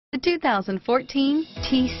The 2014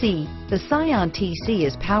 TC. The Scion TC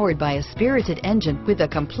is powered by a spirited engine with a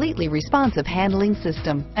completely responsive handling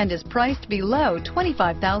system and is priced below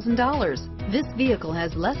 $25,000. This vehicle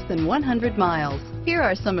has less than 100 miles. Here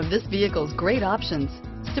are some of this vehicle's great options: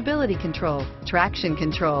 stability control, traction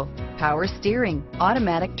control, power steering,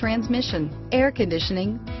 automatic transmission, air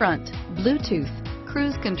conditioning, front, Bluetooth,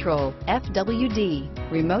 cruise control,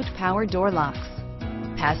 FWD, remote power door locks,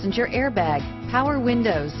 passenger airbag, power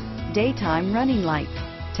windows, daytime running lights,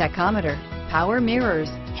 tachometer, power mirrors,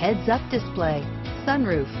 heads-up display,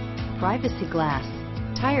 sunroof, privacy glass,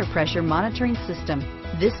 tire pressure monitoring system.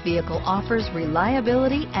 This vehicle offers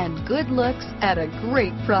reliability and good looks at a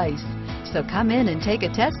great price. So come in and take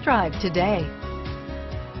a test drive today.